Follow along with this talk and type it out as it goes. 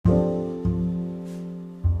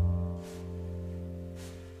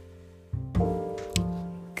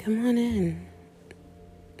Come on in.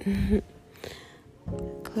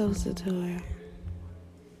 Close the door.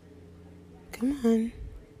 Come on.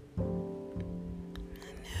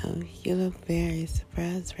 I know you look very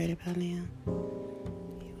surprised right about now.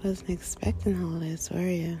 You wasn't expecting all this, were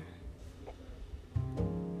you?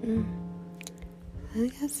 I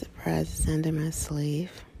got surprises under my sleeve.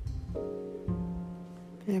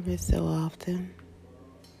 Every so often.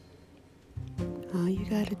 All you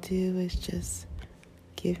gotta do is just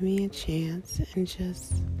give me a chance and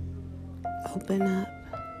just open up.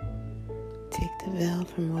 Take the veil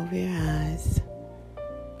from over your eyes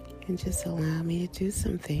and just allow me to do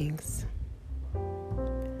some things.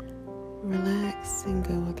 Relax and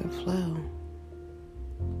go with the flow.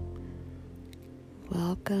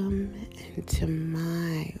 Welcome into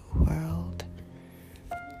my world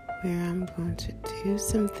where I'm going to do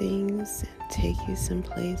some things and take you some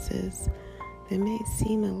places that may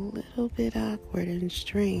seem a little bit awkward and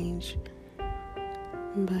strange.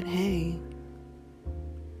 But hey,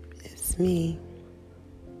 it's me.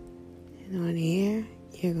 And on here,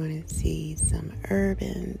 you're going to see some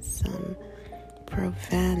urban, some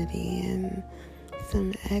profanity, and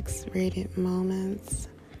some X-rated moments,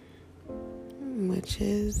 which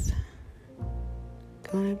is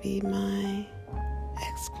going to be my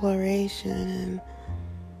exploration and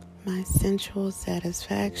my sensual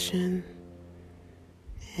satisfaction.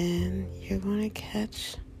 And you're going to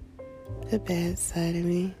catch the bad side of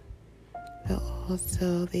me, but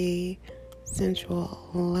also the sensual,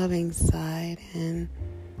 loving side, and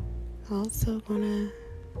also going to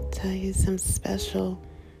tell you some special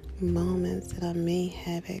moments that I may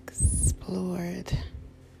have explored.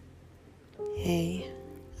 Hey,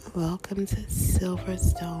 welcome to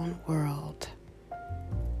Silverstone World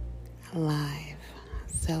Live.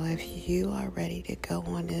 So if you are ready to go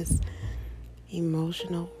on this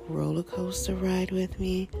emotional roller coaster ride with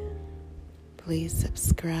me, please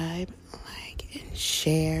subscribe, like, and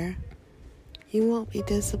share. You won't be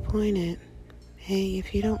disappointed. Hey,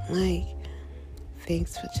 if you don't like,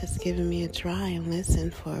 thanks for just giving me a try and listen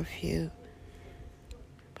for a few.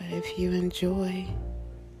 But if you enjoy,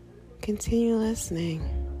 continue listening.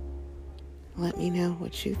 Let me know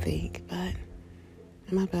what you think, but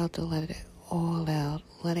I'm about to let it all out.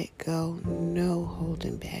 Let it go. No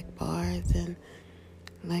holding back bars. And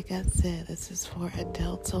like I said, this is for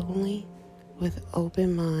adults only with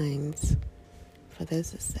open minds. For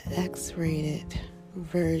this is the X-rated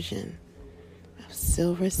version of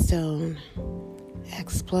Silverstone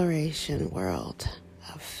Exploration World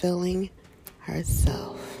of Feeling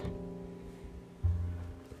Herself.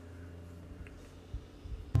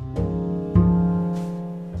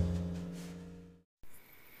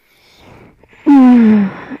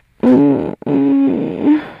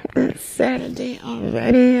 It's Saturday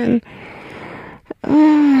already, and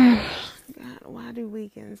God, why do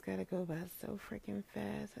weekends gotta go by so freaking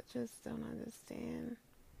fast? I just don't understand.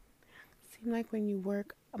 Seems like when you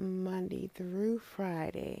work Monday through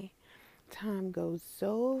Friday, time goes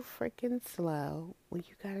so freaking slow when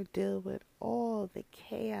you gotta deal with all the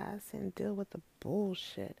chaos and deal with the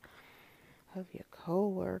bullshit of your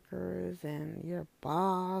coworkers and your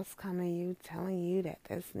boss coming you telling you that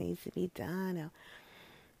this needs to be done, or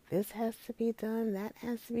this has to be done, that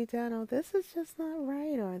has to be done, or this is just not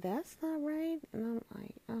right, or that's not right. And I'm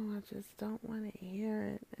like, oh, I just don't want to hear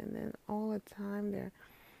it. And then all the time they're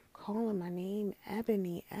calling my name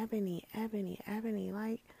Ebony, Ebony, Ebony, Ebony.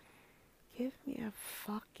 Like, give me a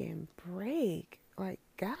fucking break. Like,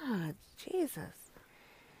 God, Jesus.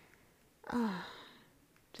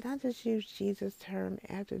 Did I just use Jesus' term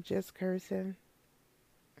after just cursing?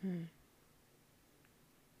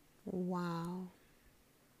 Wow.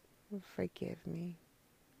 Forgive me.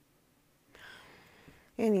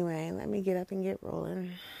 Anyway, let me get up and get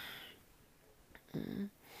rolling.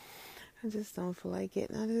 I just don't feel like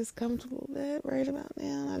getting out of this comfortable bed right about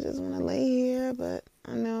now. I just want to lay here, but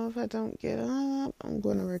I know if I don't get up, I'm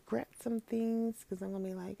going to regret some things, because I'm going to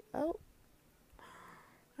be like, oh,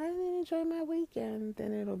 I didn't enjoy my weekend.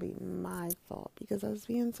 Then it'll be my fault because I was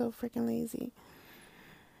being so freaking lazy.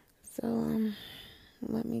 So,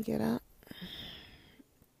 let me get up.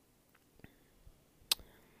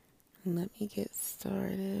 Let me get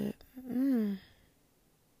started. I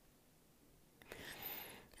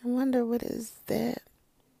wonder what is that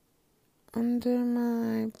under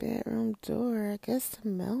my bedroom door. I guess the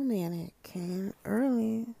mailman had came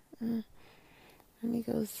early. Let me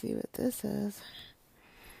go see what this is.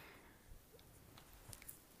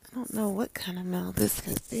 I don't know what kind of mail this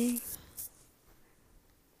could be,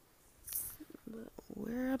 but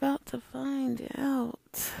we're about to find out.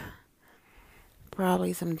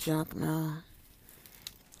 Probably some junk mail.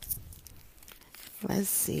 let's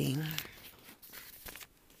see.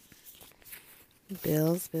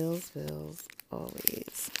 Bills, bills, bills,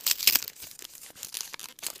 always.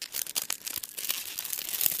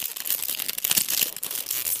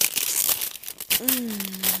 Let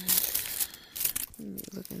me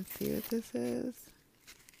look and see what this is.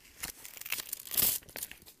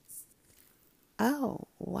 Oh,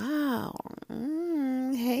 wow.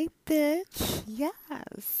 Hey, bitch.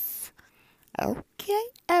 Yes. Okay,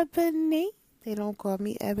 Ebony. They don't call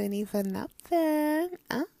me Ebony for nothing.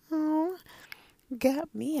 Oh,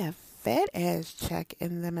 got me a fat ass check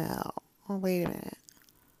in the mail. Oh, wait a minute.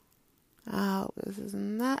 Oh, this is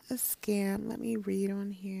not a scam. Let me read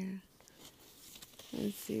on here.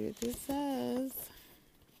 Let's see what this says.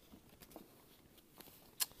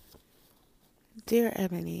 Dear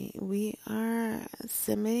Ebony, we are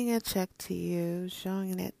submitting a check to you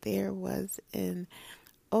showing that there was an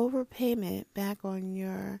overpayment back on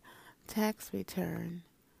your tax return.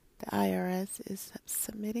 The IRS is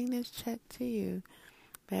submitting this check to you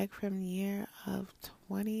back from the year of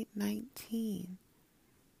 2019.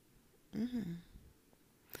 And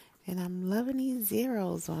I'm loving these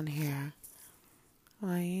zeros on here.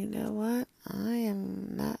 Well, you know what? I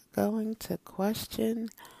am not going to question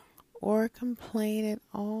or complain at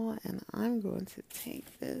all, and I'm going to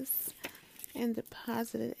take this and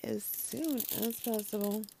deposit it as soon as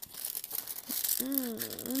possible.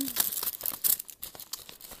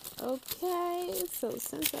 Okay, so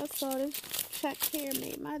since I saw this check here,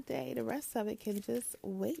 made my day. The rest of it can just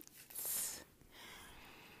wait.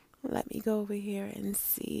 Let me go over here and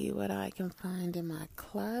see what I can find in my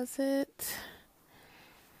closet.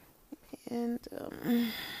 And,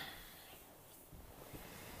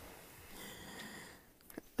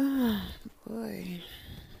 oh, boy.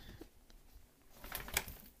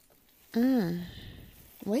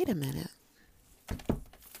 Wait a minute.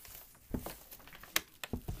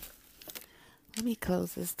 Let me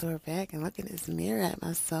close this door back and look in this mirror at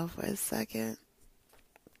myself for a second.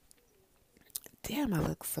 Damn, I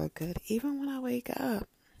look so good, even when I wake up.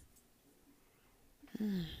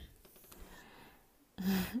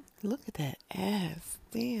 Look at that ass.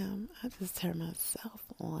 Damn, I just turned myself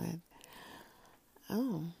on.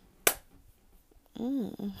 Oh.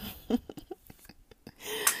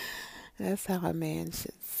 That's how a man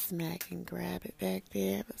should smack and grab it back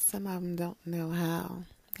there, but some of them don't know how.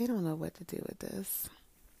 They don't know what to do with this.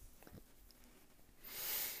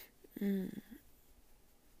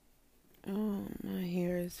 Oh, my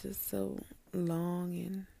hair is just so long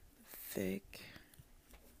and thick.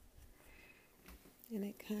 And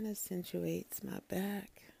it kind of accentuates my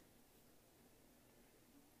back.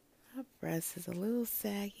 My breast is a little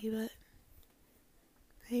saggy, but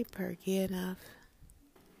they perky enough.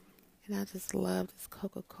 And I just love this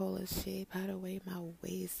Coca-Cola shape. How the way my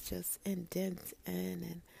waist just indents in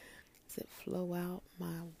and as it flow out,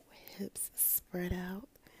 my hips spread out.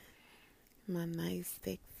 My nice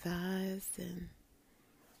thick thighs and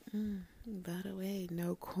by the way,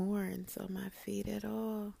 no corns on my feet at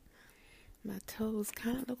all. My toes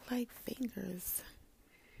kind of look like fingers.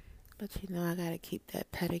 But you know, I gotta keep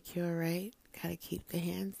that pedicure right. Gotta keep the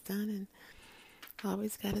hands done, and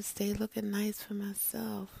always gotta stay looking nice for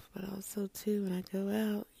myself. But also too, when I go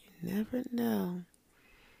out, you never know.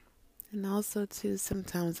 And also too,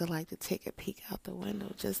 sometimes I like to take a peek out the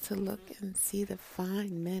window just to look and see the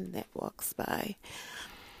fine men that walks by.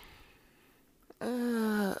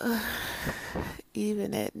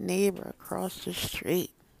 Even that neighbor across the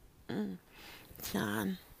street.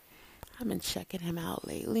 John, I've been checking him out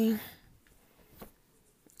lately.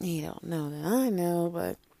 He don't know that I know,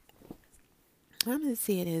 but I've been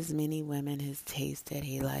seeing as many women his taste that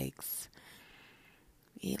he likes.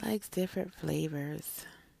 He likes different flavors.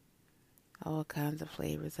 All kinds of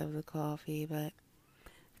flavors of the coffee, but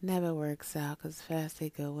never works out because fast they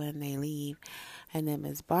go in, they leave. And then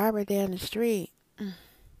Miss Barbara down the street,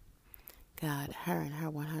 God, her and her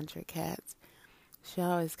 100 cats, she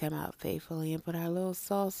always come out faithfully and put her little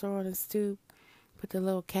saucer on the stoop, put the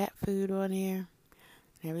little cat food on there.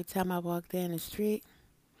 And every time I walk down the street,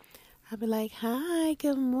 I'd be like, hi,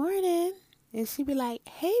 good morning. And she'd be like,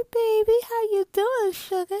 hey, baby, how you doing,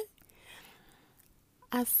 sugar?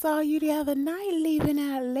 I saw you the other night leaving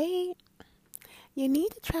out late. You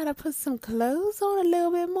need to try to put some clothes on a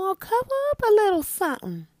little bit more. Cover up a little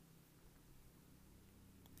something.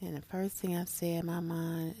 And the first thing I say in my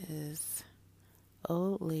mind is,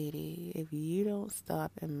 old lady, if you don't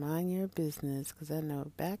stop and mind your business, because I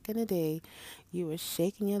know back in the day, you were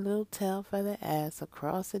shaking your little tail feather ass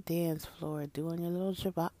across the dance floor, doing your little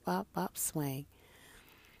jabop bop bop swing.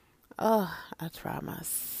 Oh, I try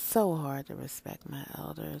so hard to respect my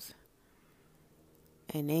elders.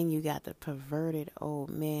 And then you got the perverted old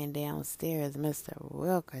man downstairs, Mr.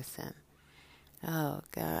 Wilkerson. Oh,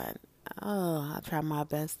 God. Oh, I try my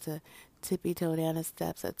best to tippy-toe down the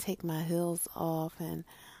steps or take my heels off and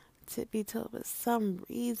tippy-toe. But some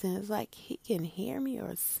reason, it's like he can hear me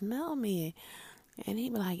or smell me. And he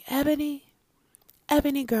be like, Ebony,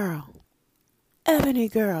 Ebony girl,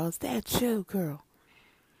 is that you, girl?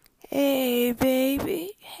 Hey,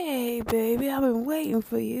 baby, I've been waiting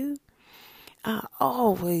for you. I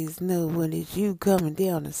always knew when it's you coming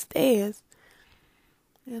down the stairs.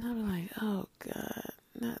 And I'm like, oh, God,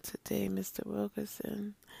 not today, Mr.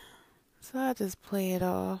 Wilkerson. So I just play it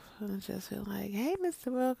off and just feel like, hey,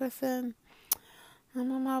 Mr. Wilkerson,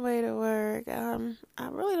 I'm on my way to work. I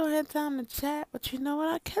really don't have time to chat, but you know what?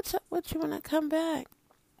 I'll catch up with you when I come back.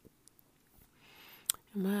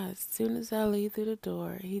 And as soon as I leave through the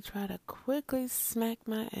door, he tried to quickly smack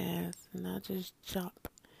my ass, and I just jump.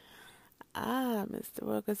 Mr.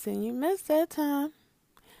 Wilkerson, you missed that time.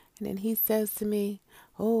 And then he says to me,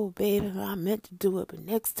 oh, baby, I meant to do it, but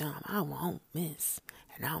next time I won't miss.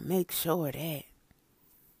 And I'll make sure of that.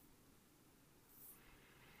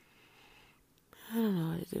 I don't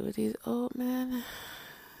know what to do with these old men,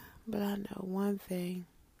 but I know one thing.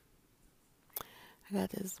 I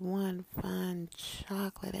got this one fine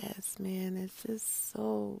chocolate ass man. It's just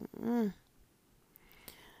so,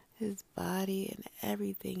 his body and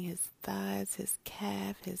everything, his thighs, his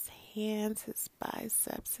calf, his hands, his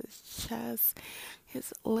biceps, his chest,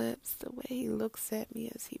 his lips, the way he looks at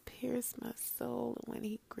me as he pierces my soul, and when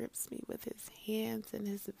he grips me with his hands and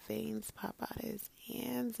his veins pop out of his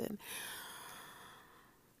hands, and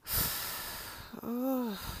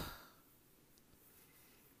oh,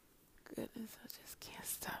 goodness, I just can't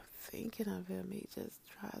stop thinking of him. He just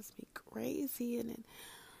drives me crazy, and it,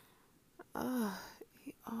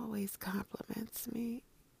 he always compliments me.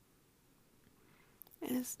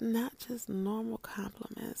 And it's not just normal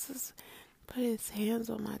compliments. It's put his hands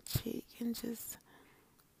on my cheek and just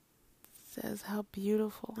says how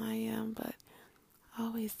beautiful I am, but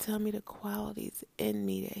always tell me the qualities in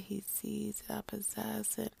me that he sees that I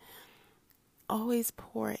possess, and always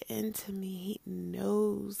pour into me. He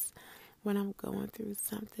knows when I'm going through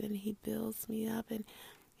something, and he builds me up, and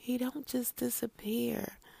he don't just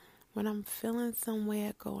disappear. When I'm feeling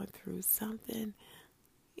somewhere, going through something,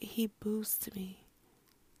 he boosts me.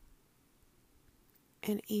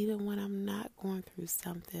 And even when I'm not going through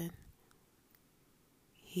something,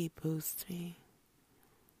 he boosts me.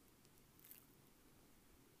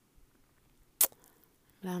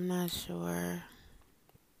 But I'm not sure.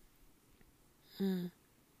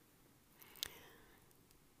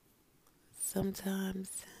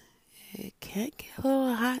 Sometimes it can get a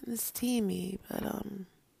little hot and steamy, but I'm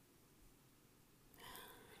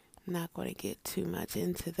not going to get too much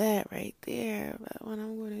into that right there. But what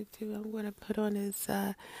I'm going to do, I'm going to put on this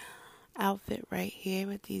outfit right here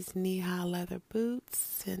with these knee-high leather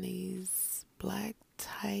boots and these black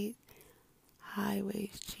tight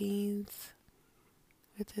high-waist jeans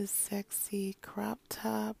with this sexy crop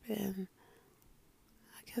top, and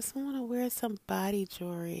I guess I want to wear some body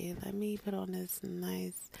jewelry. Let me put on this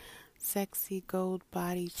nice sexy gold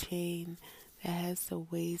body chain that has the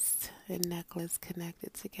waist and necklace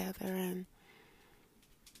connected together, and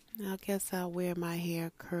I guess I'll wear my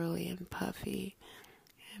hair curly and puffy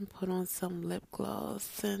and put on some lip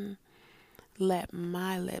gloss and let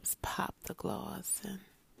my lips pop the gloss, and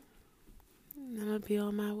I'm going to be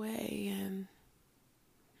on my way. And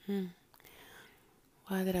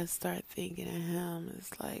why did I start thinking of him?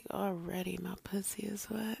 It's like already my pussy is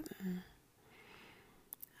wet.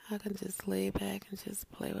 I can just lay back and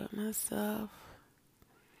just play with myself,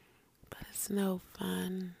 but it's no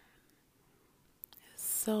fun. It's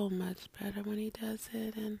so much better when he does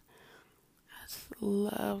it, and I just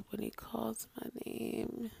love when he calls my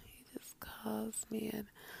name. He just calls me and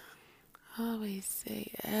always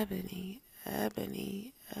say, Ebony,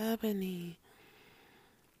 Ebony, Ebony.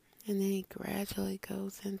 And then he gradually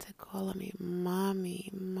goes into calling me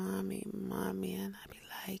mommy, mommy, mommy, and I be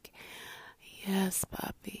like, yes,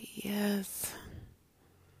 Papi, yes.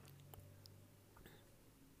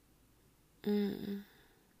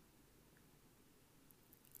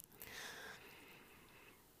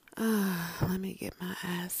 Let me get my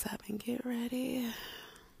ass up and get ready.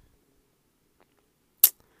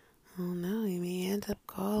 Oh no, he may end up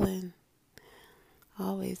calling.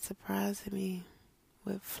 Always surprising me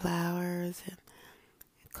with flowers and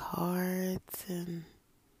cards, and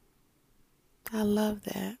I love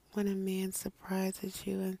that when a man surprises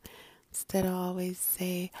you, and instead of always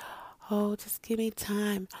say, oh, just give me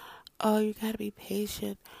time. Oh, you gotta be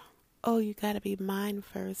patient. Oh, you gotta be mine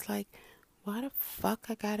first. Like, Why the fuck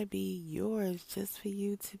I gotta be yours just for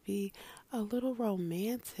you to be a little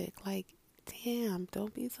romantic? Like, damn,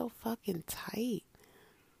 don't be so fucking tight.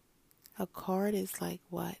 A card is like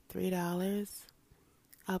what, $3?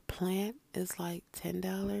 A plant is like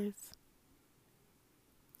 $10.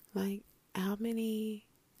 Like, how many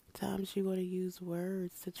times you gonna use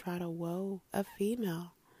words to try to woo a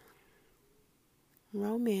female?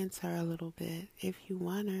 Romance her a little bit. If you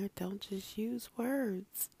want her, don't just use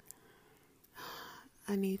words.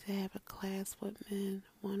 I need to have a class with men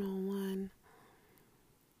one-on-one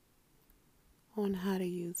on how to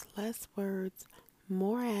use less words,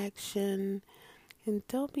 more action, and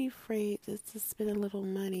don't be afraid just to spend a little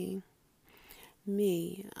money.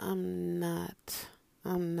 Me, I'm not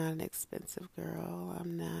an expensive girl.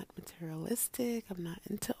 I'm not materialistic. I'm not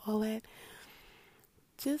into all that.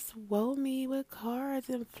 Just woe me with cards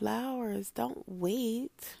and flowers. Don't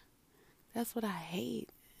wait. That's what I hate.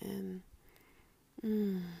 And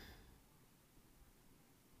oh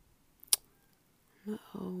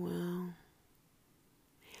well.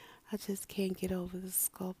 I just can't get over the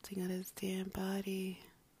sculpting of this damn body.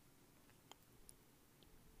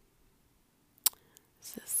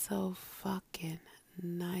 It's just so fucking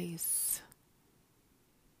nice.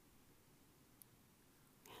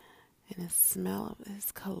 And the smell of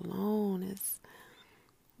his cologne is,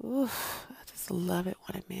 oof, I just love it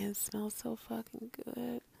when a man smells so fucking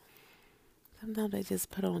good. Sometimes they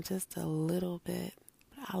just put on just a little bit.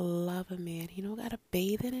 But I love a man. You don't gotta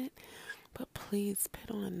bathe in it, but please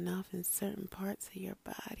put on enough in certain parts of your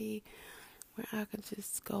body where I can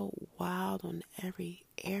just go wild on every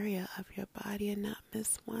area of your body and not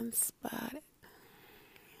miss one spot.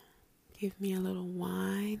 Give me a little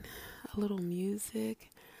wine, a little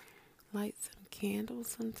music, light some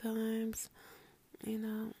candles sometimes,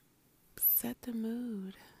 set the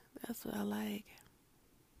mood. That's what I like.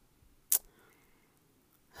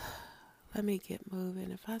 Let me get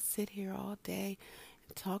moving. If I sit here all day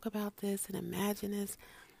and talk about this and imagine this,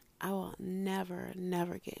 I will never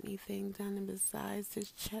get anything done. And besides,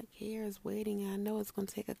 this check here is waiting. I know it's going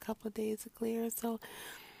to take a couple of days to clear. So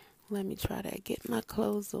let me try to get my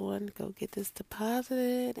clothes on, go get this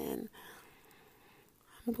deposited. And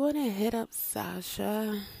I'm going to hit up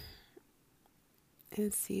Sasha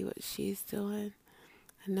and see what she's doing.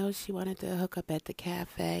 I know she wanted to hook up at the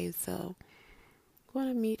cafe. So I'm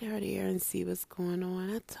going to meet her there and see what's going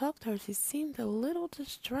on. I talked to her. She seemed a little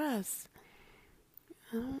distressed.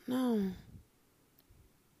 I don't know.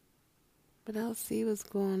 But I'll see what's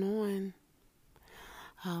going on.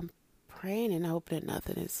 I'm praying and hoping that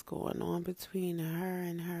nothing is going on between her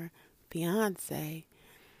and her fiance.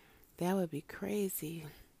 That would be crazy.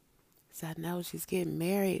 Because I know she's getting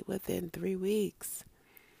married within 3 weeks.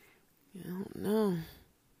 I don't know.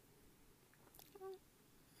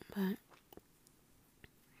 But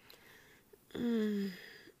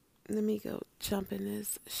let me go jump in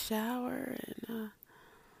this shower and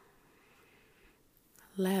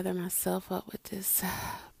lather myself up with this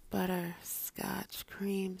butterscotch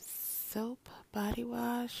cream soap body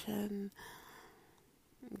wash and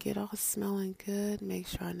get all smelling good. Make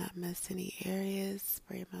sure I not miss any areas.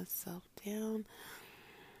 Spray myself down.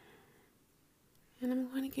 And I'm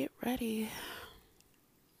going to get ready.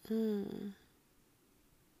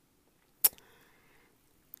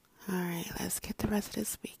 Alright, let's get the rest of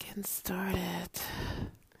this weekend started.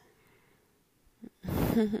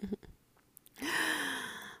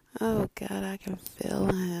 Oh God, I can feel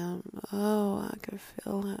him. Oh, I can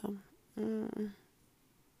feel him.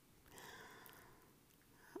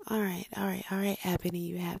 Alright, Ebony.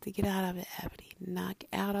 You have to get out of it, Ebony. Knock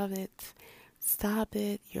out of it. Stop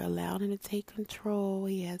it. You're allowing him to take control.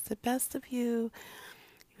 He has the best of you.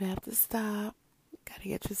 You have to stop. Gotta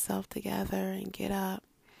get yourself together and get up.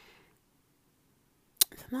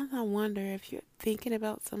 Sometimes I wonder if you're thinking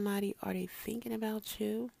about somebody, are they thinking about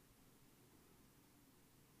you?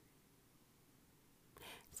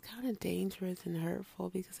 It's kind of dangerous and hurtful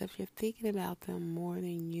because if you're thinking about them more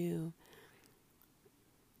than you,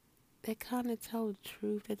 they kind of tell the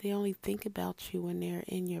truth that they only think about you when they're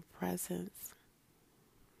in your presence.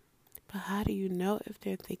 But how do you know if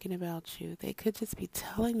they're thinking about you? They could just be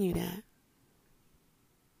telling you that.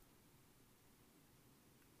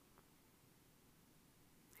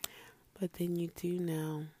 But then you do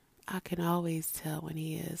know. I can always tell when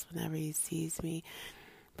he is, whenever he sees me,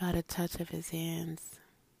 by the touch of his hands,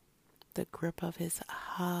 the grip of his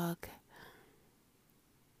hug,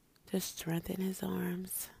 the strength in his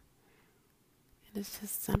arms. And it's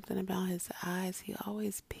just something about his eyes. He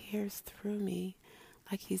always peers through me,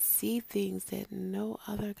 like he sees things that no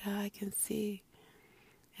other guy can see.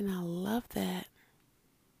 And I love that.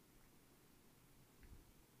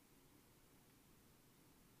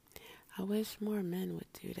 I wish more men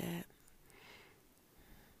would do that.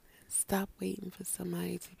 Stop waiting for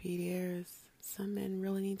somebody to be theirs. Some men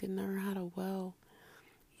really need to learn how to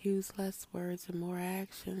use less words and more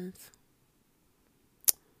actions.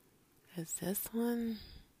 Is this one?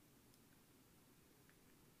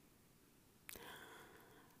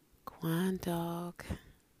 Quan Dog,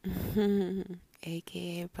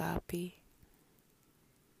 aka Poppy.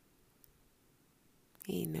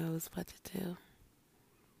 He knows what to do.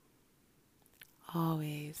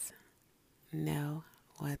 Always know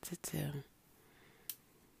what to do.